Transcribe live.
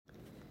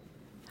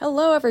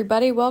Hello,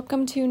 everybody.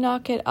 Welcome to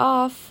Knock It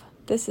Off.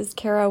 This is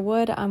Kara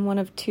Wood. I'm one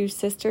of two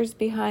sisters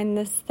behind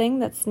this thing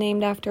that's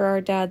named after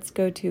our dad's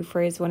go-to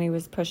phrase when he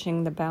was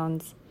pushing the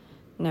bounds.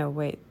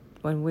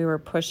 When we were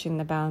pushing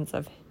the bounds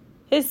of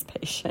his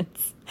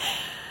patience.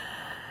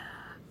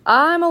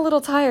 I'm a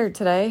little tired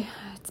today.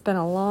 It's been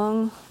a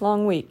long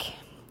week.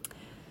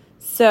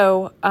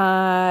 So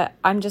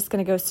I'm just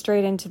going to go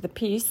straight into the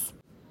piece.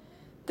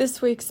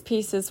 This week's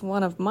piece is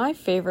one of my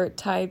favorite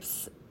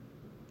types,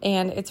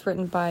 and it's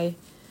written by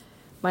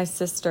my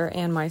sister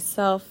and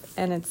myself,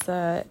 and it's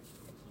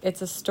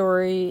a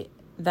story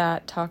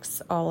that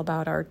talks all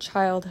about our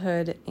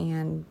childhood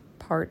and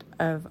part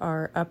of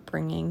our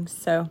upbringing.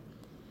 So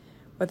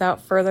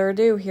without further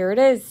ado, here it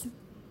is.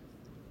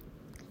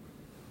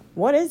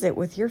 What is it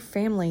with your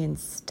family and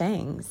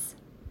Stangs?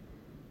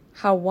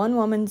 How one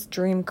woman's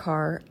dream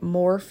car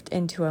morphed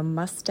into a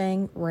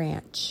Mustang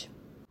ranch.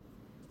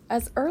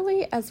 As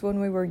early as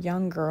when we were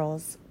young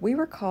girls, we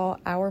recall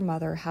our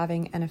mother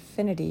having an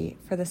affinity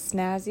for the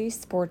snazzy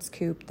sports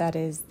coupe that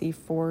is the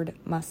Ford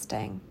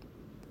Mustang.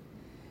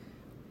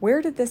 Where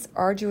did this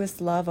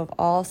arduous love of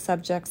all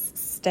subjects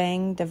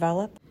Stang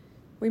develop?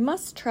 We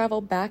must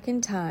travel back in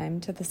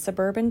time to the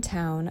suburban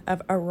town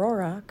of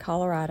Aurora,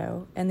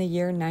 Colorado, in the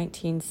year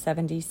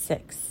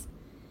 1976.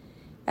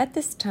 At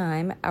this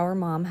time, our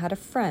mom had a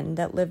friend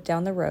that lived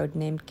down the road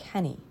named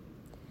Kenny.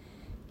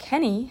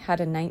 Kenny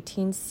had a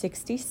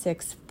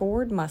 1966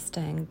 Ford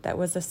Mustang that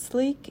was a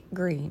sleek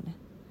green.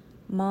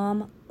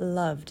 Mom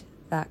loved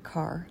that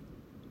car.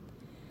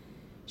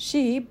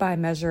 She, by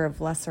measure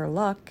of lesser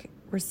luck,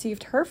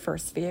 received her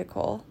first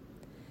vehicle,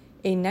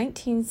 a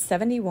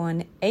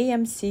 1971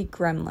 AMC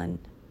Gremlin,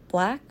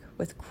 black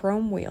with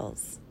chrome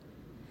wheels.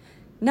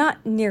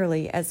 Not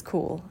nearly as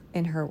cool,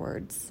 in her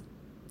words.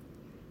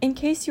 In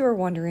case you are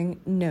wondering,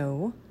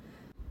 no,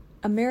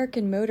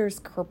 American Motors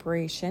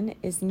Corporation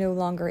is no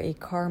longer a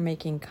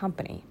car-making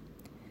company.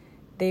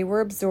 They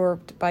were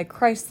absorbed by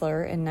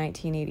Chrysler in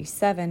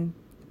 1987,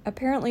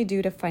 apparently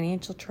due to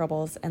financial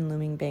troubles and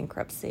looming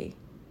bankruptcy.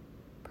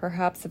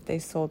 Perhaps if they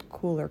sold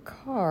cooler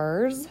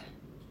cars.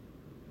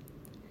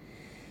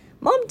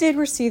 Mom did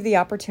receive the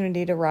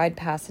opportunity to ride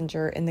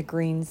passenger in the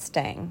green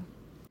Stang.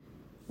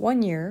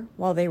 One year,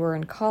 while they were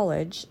in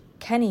college,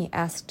 Kenny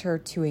asked her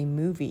to a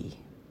movie.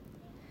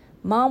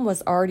 Mom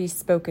was already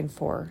spoken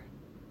for.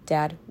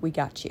 Dad, we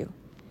got you.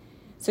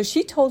 So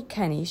she told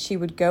Kenny she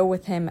would go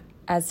with him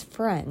as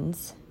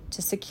friends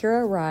to secure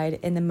a ride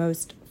in the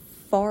most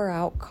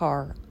far-out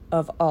car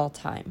of all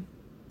time.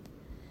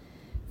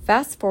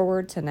 Fast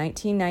forward to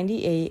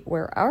 1998,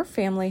 where our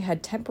family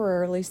had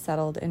temporarily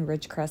settled in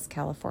Ridgecrest,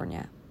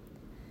 California.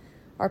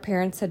 Our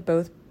parents had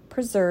both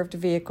preserved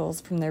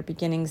vehicles from their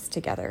beginnings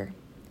together.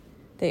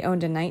 They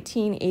owned a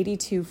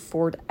 1982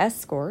 Ford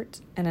Escort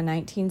and a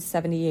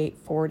 1978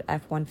 Ford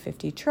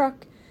F-150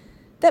 truck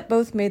that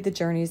both made the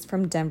journeys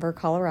from Denver,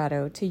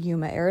 Colorado to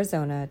Yuma,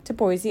 Arizona to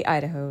Boise,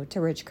 Idaho to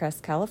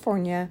Ridgecrest,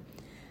 California,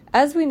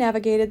 as we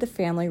navigated the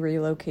family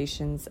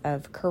relocations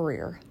of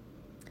career.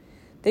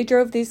 They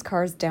drove these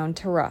cars down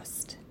to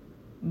rust.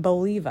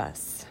 Believe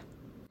us.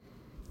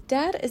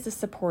 Dad is a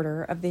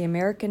supporter of the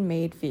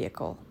American-made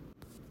vehicle.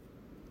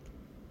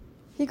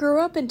 He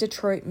grew up in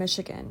Detroit,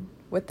 Michigan,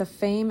 with the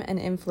fame and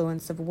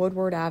influence of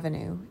Woodward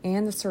Avenue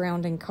and the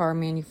surrounding car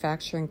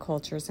manufacturing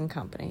cultures and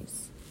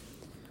companies.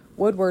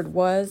 Woodward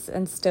was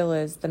and still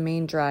is the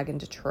main drag in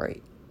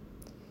Detroit.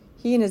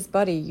 He and his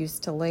buddy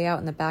used to lay out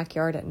in the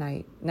backyard at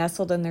night,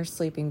 nestled in their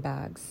sleeping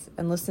bags,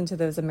 and listen to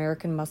those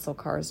American muscle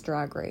cars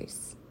drag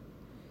race.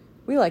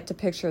 We like to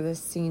picture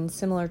this scene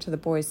similar to the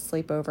boys'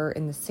 sleepover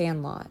in the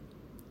Sandlot.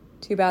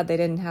 Too bad they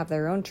didn't have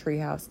their own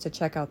treehouse to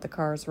check out the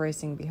cars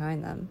racing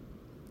behind them.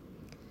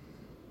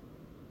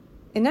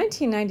 In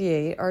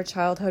 1998, our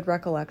childhood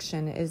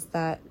recollection is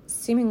that,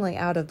 seemingly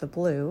out of the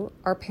blue,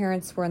 our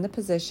parents were in the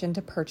position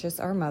to purchase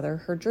our mother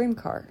her dream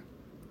car.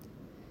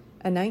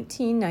 A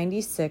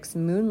 1996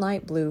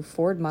 moonlight blue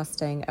Ford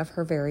Mustang of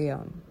her very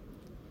own.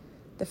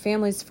 The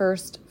family's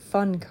first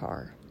fun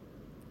car.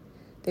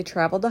 They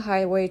traveled the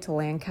highway to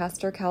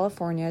Lancaster,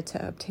 California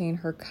to obtain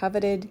her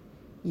coveted,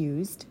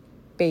 used,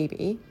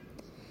 baby,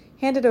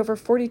 handed over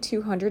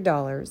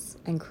 $4,200,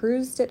 and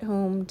cruised it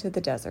home to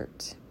the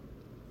desert.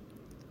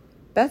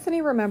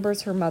 Bethany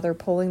remembers her mother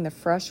pulling the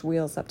fresh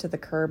wheels up to the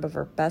curb of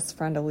her best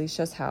friend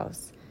Alicia's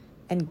house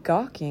and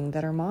gawking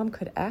that her mom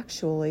could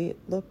actually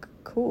look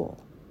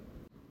cool.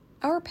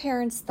 Our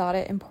parents thought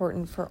it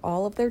important for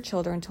all of their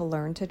children to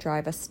learn to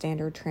drive a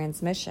standard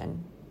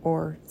transmission,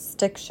 or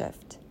stick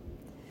shift.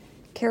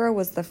 Kara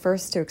was the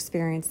first to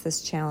experience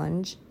this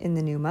challenge in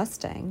the new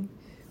Mustang,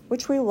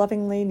 which we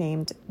lovingly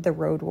named the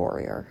Road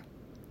Warrior.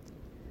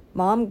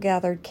 Mom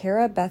gathered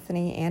Kara,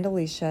 Bethany, and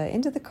Alicia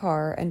into the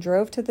car and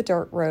drove to the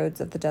dirt roads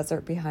of the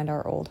desert behind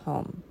our old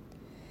home.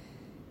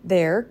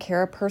 There,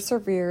 Kara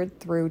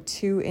persevered through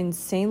two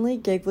insanely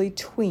giggly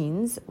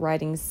tweens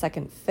riding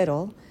second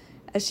fiddle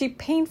as she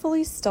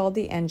painfully stalled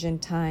the engine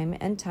time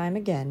and time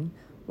again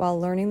while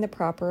learning the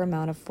proper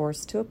amount of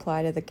force to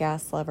apply to the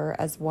gas lever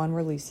as one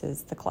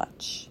releases the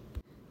clutch.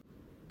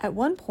 At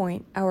one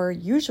point, our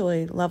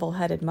usually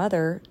level-headed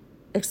mother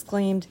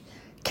exclaimed,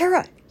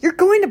 "Kara, you're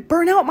going to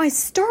burn out my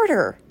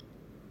starter!"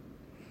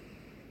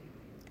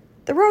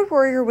 The Road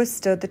Warrior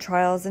withstood the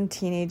trials in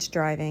teenage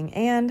driving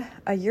and,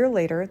 a year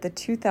later, the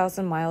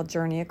 2,000-mile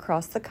journey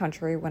across the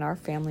country when our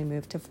family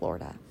moved to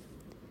Florida.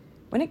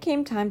 When it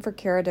came time for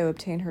Kara to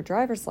obtain her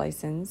driver's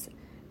license,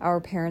 our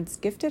parents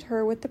gifted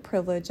her with the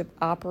privilege of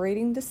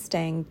operating the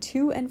Stang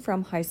to and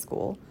from high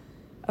school,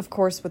 of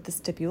course with the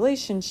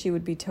stipulation she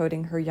would be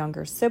toting her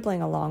younger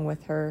sibling along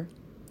with her,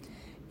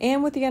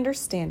 and with the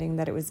understanding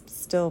that it was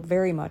still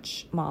very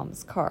much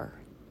Mom's car.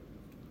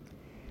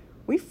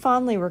 We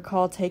fondly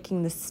recall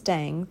taking the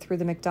Stang through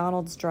the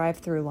McDonald's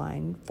drive-thru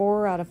line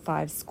 4 out of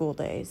 5 school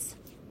days.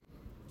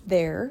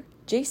 There,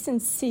 Jason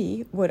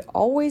C. would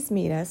always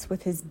meet us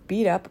with his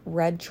beat-up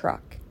red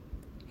truck.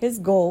 His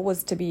goal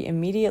was to be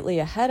immediately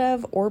ahead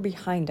of or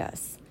behind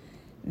us.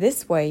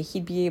 This way,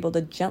 he'd be able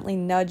to gently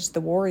nudge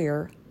the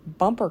Warrior,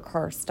 bumper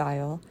car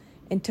style,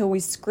 until we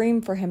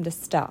screamed for him to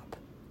stop.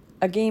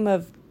 A game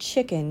of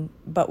chicken,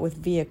 but with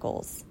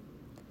vehicles.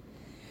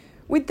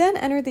 We'd then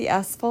enter the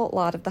asphalt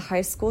lot of the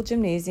high school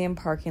gymnasium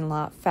parking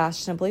lot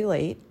fashionably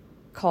late,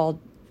 called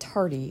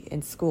tardy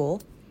in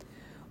school,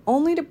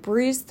 only to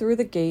breeze through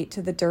the gate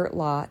to the dirt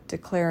lot,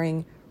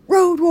 declaring,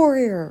 "Road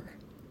Warrior!"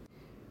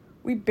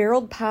 We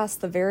barreled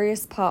past the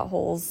various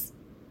potholes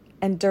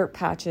and dirt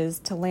patches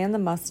to land the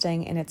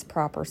Mustang in its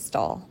proper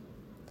stall.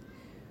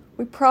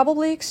 We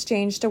probably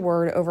exchanged a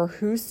word over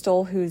who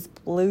stole whose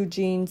blue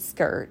jean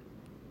skirt.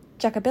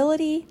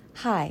 Checkability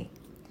high.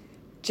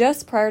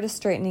 Just prior to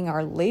straightening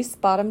our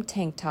lace-bottom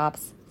tank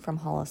tops from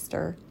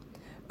Hollister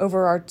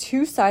over our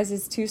 2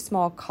 sizes too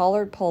small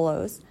collared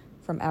polos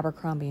from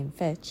Abercrombie &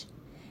 Fitch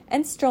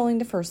and strolling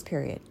to first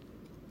period.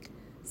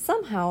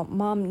 Somehow,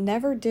 Mom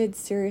never did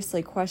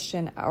seriously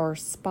question our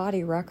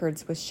spotty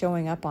records with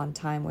showing up on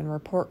time when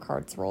report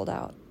cards rolled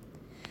out.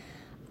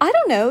 "I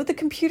don't know, the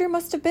computer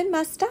must have been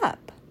messed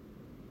up."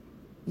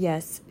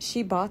 Yes,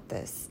 she bought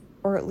this,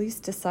 or at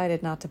least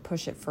decided not to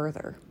push it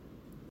further.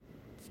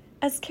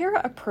 As Kara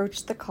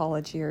approached the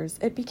college years,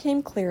 it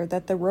became clear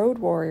that the Road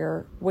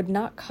Warrior would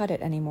not cut it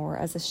anymore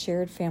as a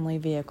shared family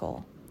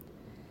vehicle.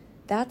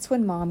 That's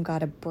when Mom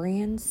got a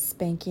brand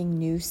spanking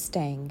new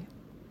Stang,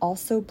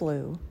 also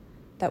blue,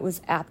 that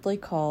was aptly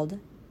called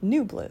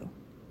New Blue.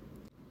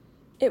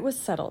 It was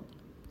settled.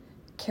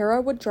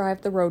 Kara would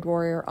drive the Road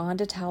Warrior on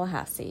to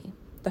Tallahassee,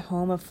 the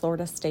home of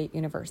Florida State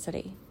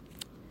University.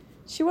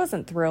 She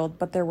wasn't thrilled,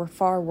 but there were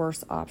far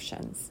worse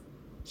options.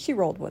 She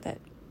rolled with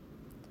it.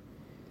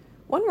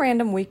 One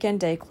random weekend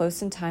day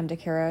close in time to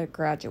Kara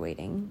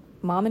graduating,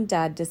 Mom and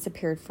Dad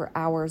disappeared for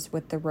hours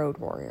with the Road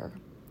Warrior.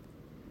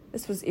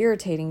 This was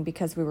irritating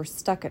because we were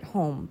stuck at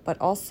home, but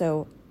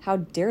also, how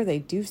dare they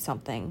do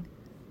something?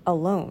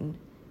 Alone.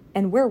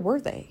 And where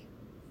were they?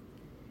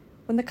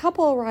 When the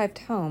couple arrived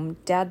home,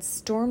 Dad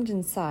stormed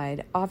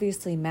inside,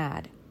 obviously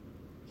mad.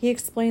 He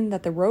explained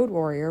that the Road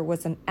Warrior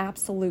was an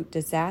absolute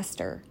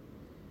disaster.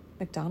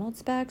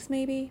 McDonald's bags,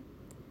 maybe?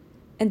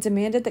 And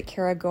demanded that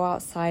Kara go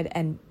outside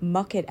and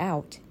muck it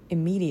out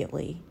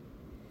immediately.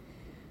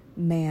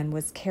 Man,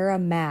 was Kara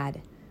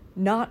mad.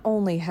 Not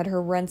only had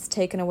her rents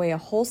taken away a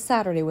whole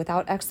Saturday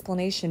without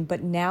explanation,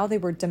 but now they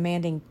were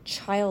demanding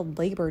child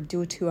labor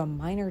due to a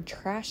minor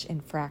trash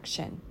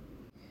infraction.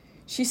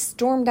 She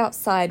stormed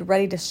outside,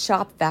 ready to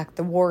shop vac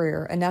the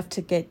Warrior enough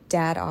to get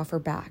Dad off her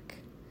back.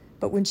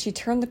 But when she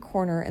turned the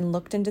corner and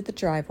looked into the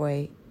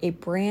driveway, a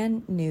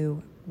brand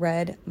new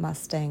red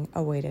Mustang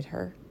awaited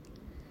her.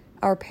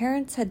 Our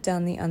parents had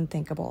done the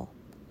unthinkable,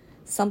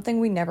 something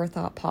we never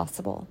thought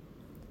possible.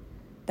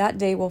 That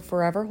day will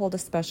forever hold a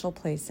special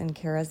place in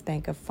Kara's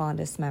bank of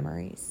fondest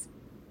memories.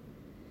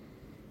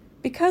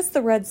 Because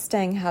the red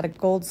Stang had a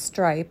gold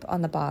stripe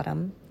on the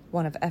bottom,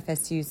 one of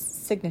FSU's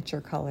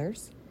signature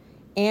colors,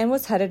 and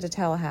was headed to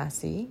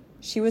Tallahassee,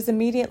 she was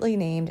immediately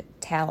named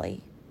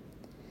Tally.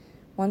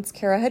 Once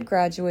Kara had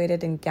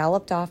graduated and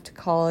galloped off to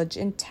college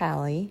in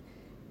Tally,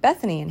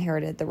 Bethany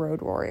inherited the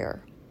Road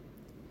Warrior.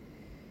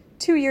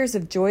 2 years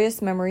of joyous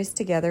memories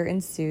together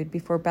ensued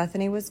before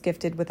Bethany was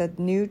gifted with a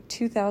new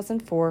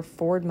 2004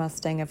 Ford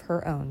Mustang of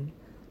her own,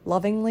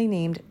 lovingly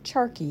named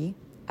Charky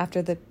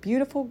after the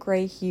beautiful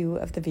gray hue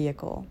of the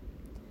vehicle.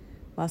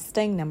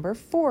 Mustang number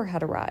 4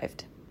 had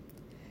arrived.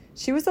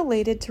 She was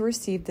elated to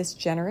receive this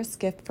generous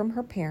gift from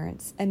her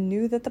parents and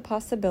knew that the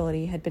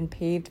possibility had been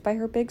paved by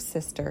her big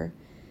sister,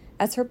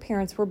 as her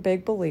parents were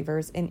big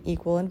believers in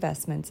equal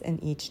investments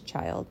in each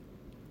child.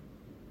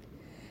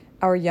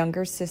 Our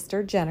younger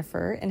sister,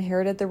 Jennifer,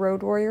 inherited the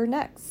Road Warrior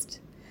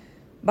next.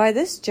 By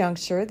this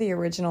juncture, the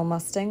original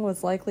Mustang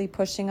was likely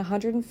pushing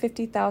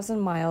 150,000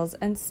 miles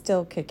and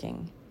still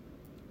kicking.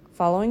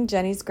 Following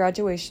Jenny's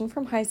graduation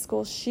from high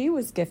school, she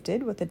was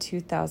gifted with a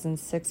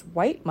 2006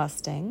 white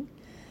Mustang,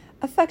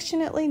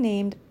 affectionately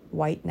named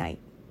White Knight.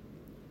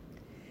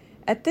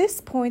 At this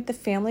point, the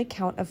family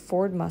count of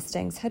Ford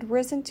Mustangs had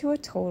risen to a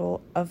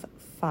total of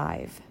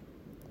 5.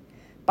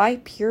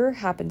 By pure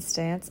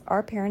happenstance,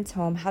 our parents'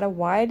 home had a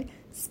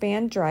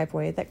wide-span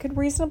driveway that could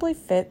reasonably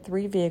fit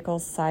 3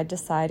 vehicles side to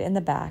side in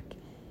the back,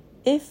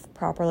 if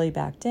properly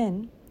backed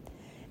in,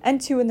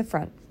 and 2 in the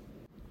front.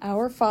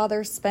 Our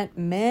father spent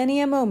many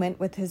a moment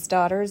with his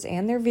daughters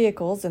and their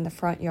vehicles in the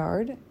front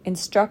yard,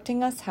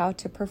 instructing us how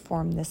to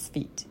perform this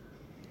feat.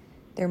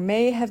 There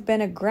may have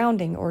been a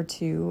grounding or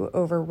two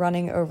over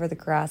running over the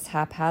grass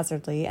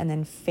haphazardly and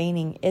then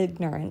feigning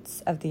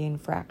ignorance of the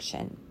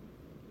infraction.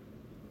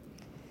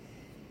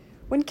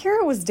 When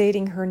Kara was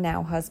dating her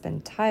now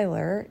husband,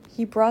 Tyler,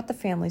 he brought the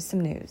family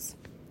some news.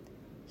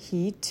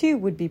 He, too,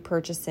 would be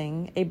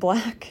purchasing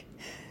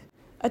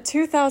a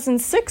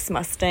 2006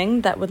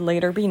 Mustang that would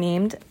later be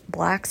named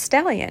Black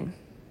Stallion.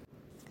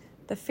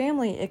 The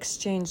family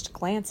exchanged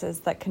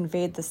glances that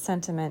conveyed the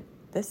sentiment,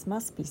 "This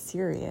must be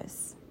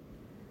serious."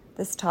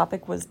 This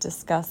topic was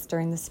discussed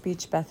during the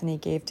speech Bethany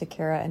gave to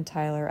Kara and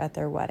Tyler at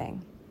their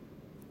wedding.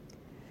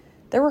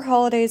 There were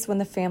holidays when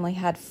the family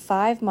had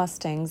 5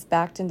 Mustangs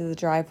backed into the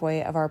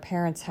driveway of our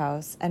parents'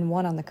 house and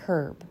 1 on the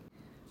curb.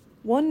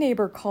 One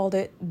neighbor called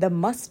it the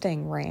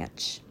Mustang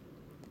Ranch.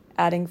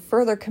 Adding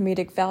further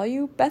comedic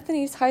value,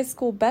 Bethany's high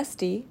school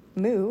bestie,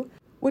 Moo,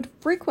 would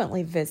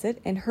frequently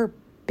visit in her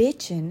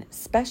bitchin'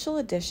 special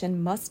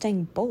edition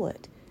Mustang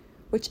Bullet,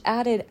 which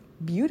added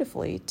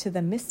beautifully to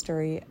the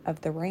mystery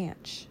of the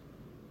ranch.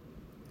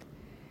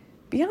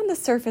 Beyond the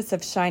surface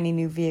of shiny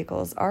new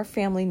vehicles, our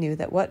family knew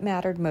that what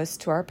mattered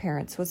most to our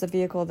parents was a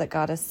vehicle that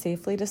got us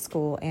safely to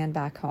school and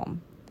back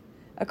home.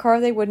 A car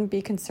they wouldn't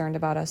be concerned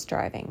about us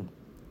driving.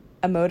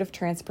 A mode of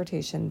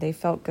transportation they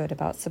felt good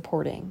about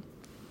supporting.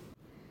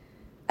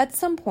 At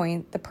some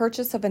point, the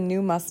purchase of a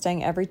new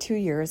Mustang every 2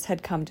 years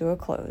had come to a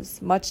close,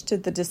 much to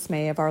the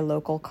dismay of our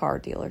local car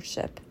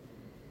dealership.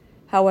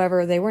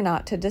 However, they were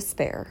not to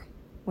despair.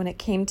 When it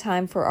came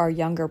time for our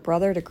younger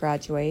brother to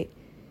graduate,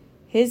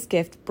 his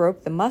gift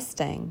broke the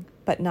Mustang,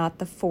 but not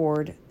the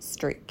Ford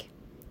Streak.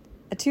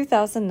 A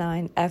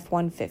 2009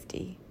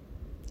 F-150.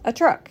 A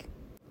truck.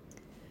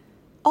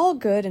 All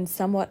good and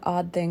somewhat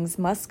odd things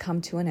must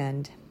come to an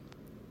end.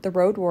 The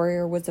Road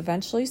Warrior was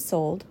eventually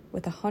sold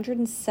with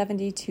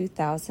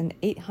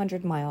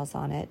 172,800 miles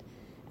on it,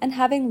 and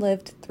having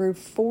lived through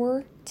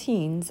 4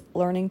 teens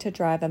learning to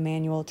drive a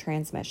manual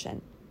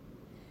transmission.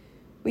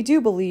 We do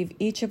believe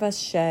each of us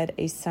shed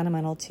a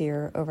sentimental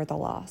tear over the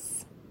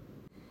loss.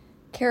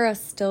 Kara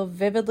still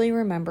vividly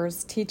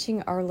remembers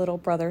teaching our little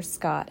brother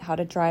Scott how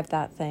to drive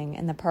that thing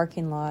in the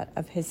parking lot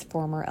of his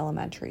former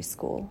elementary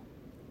school.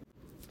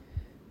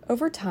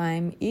 Over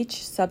time,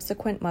 each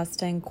subsequent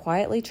Mustang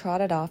quietly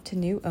trotted off to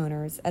new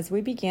owners as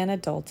we began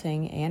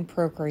adulting and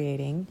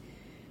procreating,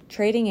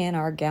 trading in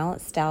our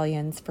gallant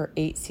stallions for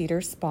 8-seater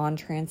spawn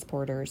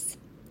transporters.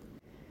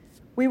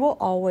 We will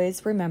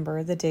always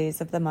remember the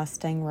days of the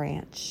Mustang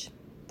Ranch.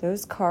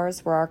 Those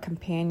cars were our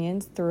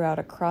companions throughout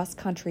a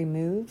cross-country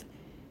move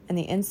and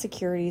the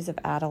insecurities of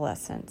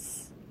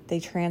adolescence.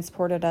 They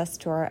transported us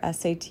to our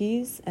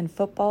SATs and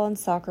football and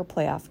soccer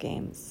playoff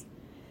games.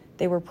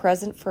 They were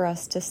present for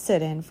us to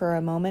sit in for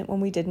a moment when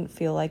we didn't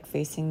feel like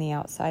facing the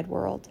outside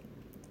world.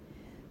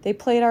 They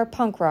played our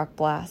punk rock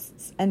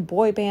blasts and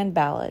boy band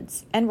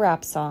ballads and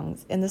rap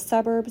songs in the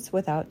suburbs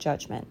without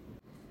judgment.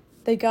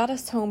 They got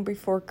us home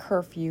before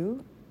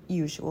curfew,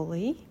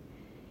 usually,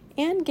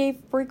 and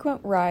gave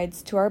frequent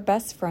rides to our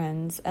best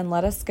friends and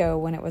let us go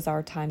when it was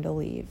our time to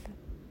leave.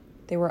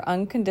 They were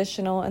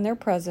unconditional in their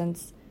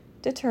presence,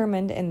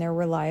 determined in their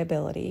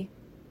reliability.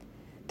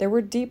 There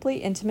were deeply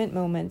intimate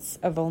moments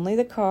of only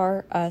the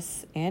car,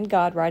 us, and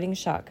God riding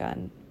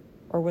shotgun.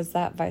 Or was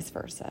that vice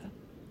versa?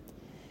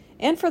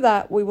 And for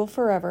that, we will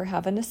forever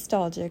have a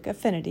nostalgic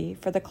affinity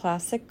for the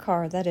classic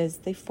car that is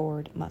the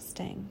Ford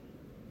Mustang.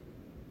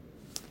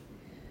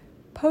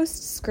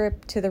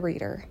 Postscript to the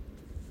reader.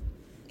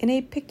 In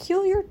a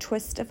peculiar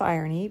twist of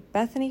irony,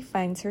 Bethany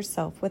finds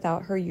herself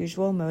without her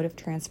usual mode of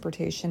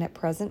transportation at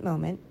present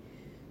moment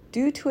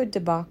due to a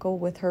debacle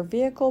with her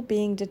vehicle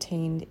being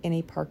detained in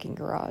a parking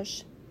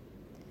garage.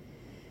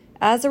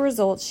 As a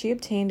result, she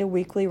obtained a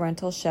weekly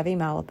rental Chevy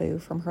Malibu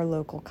from her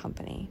local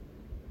company.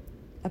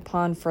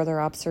 Upon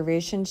further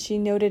observation, she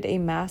noted a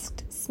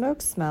masked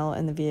smoke smell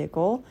in the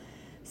vehicle,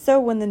 so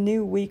when the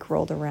new week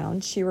rolled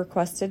around, she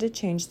requested to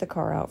change the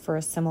car out for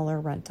a similar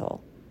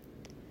rental.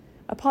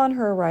 Upon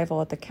her arrival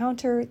at the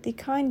counter, the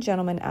kind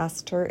gentleman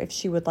asked her if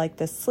she would like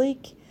the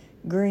sleek,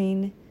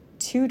 green,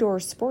 2-door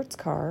sports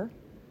car,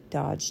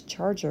 Dodge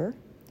Charger,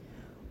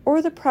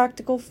 or the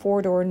practical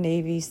 4-door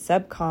Navy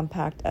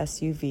subcompact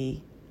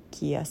SUV,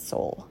 Kia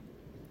Soul.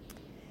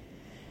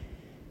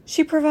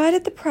 She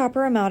provided the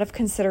proper amount of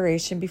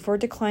consideration before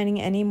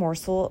declining any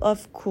morsel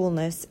of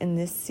coolness in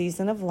this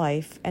season of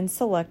life and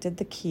selected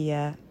the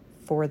Kia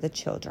for the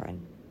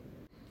children.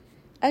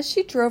 As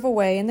she drove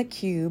away in the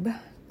cube,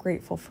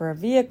 grateful for a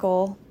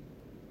vehicle,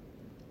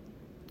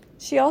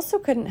 she also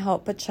couldn't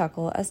help but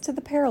chuckle as to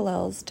the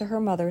parallels to her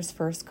mother's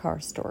first car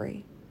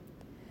story.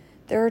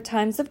 There are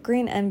times of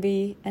green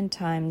envy and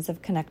times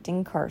of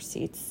connecting car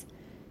seats,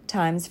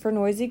 times for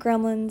noisy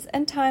gremlins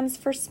and times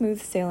for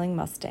smooth-sailing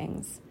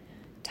Mustangs,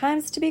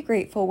 times to be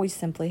grateful we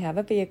simply have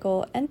a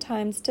vehicle and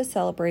times to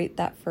celebrate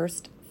that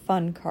first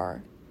fun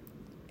car.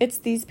 It's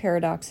these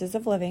paradoxes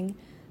of living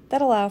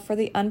that allow for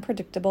the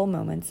unpredictable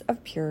moments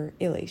of pure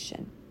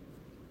elation.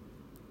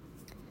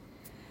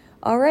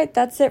 All right,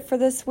 that's it for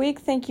this week.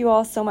 Thank you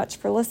all so much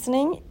for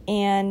listening.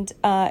 And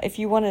if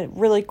you want a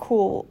really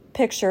cool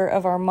picture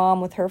of our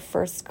mom with her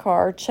first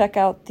car, check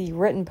out the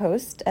written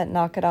post at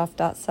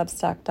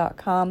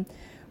knockitoff.substack.com.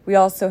 We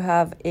also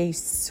have a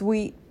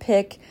sweet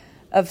pic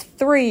of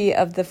 3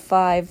 of the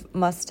 5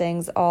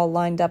 Mustangs all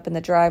lined up in the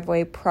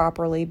driveway,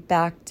 properly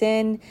backed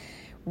in,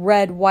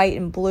 red, white,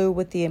 and blue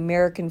with the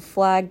American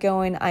flag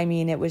going. I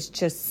mean, it was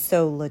just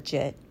so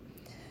legit.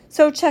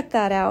 So check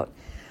that out.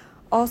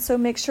 Also,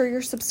 make sure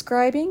you're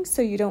subscribing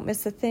so you don't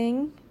miss a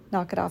thing.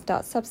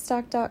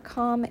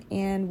 knockitoff.substack.com,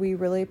 and we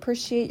really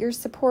appreciate your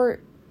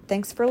support.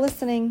 Thanks for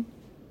listening.